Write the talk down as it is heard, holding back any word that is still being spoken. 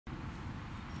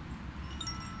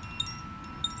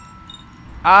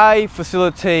I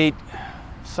facilitate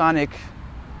sonic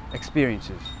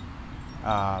experiences.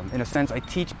 In a sense, I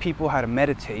teach people how to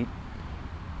meditate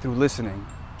through listening,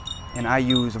 and I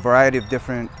use a variety of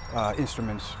different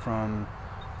instruments from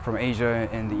Asia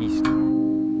and the East.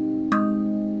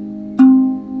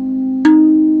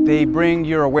 They bring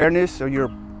your awareness or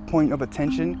your point of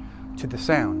attention to the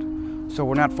sound. So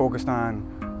we're not focused on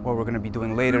what we're going to be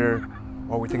doing later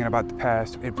or we're thinking about the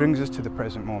past. It brings us to the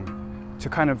present moment to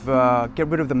kind of get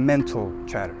rid of the mental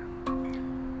chatter.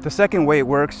 The second way it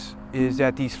works is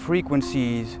that these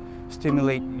frequencies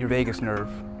stimulate your vagus nerve,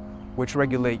 which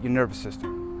regulate your nervous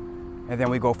system. And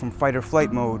then we go from fight or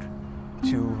flight mode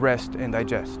to rest and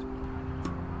digest.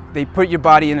 They put your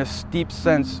body in a deep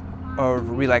sense of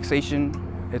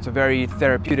relaxation. It's a very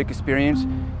therapeutic experience,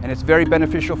 and it's very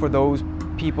beneficial for those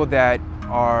people that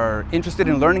are interested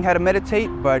in learning how to meditate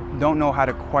but don't know how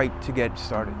to quite get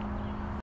started.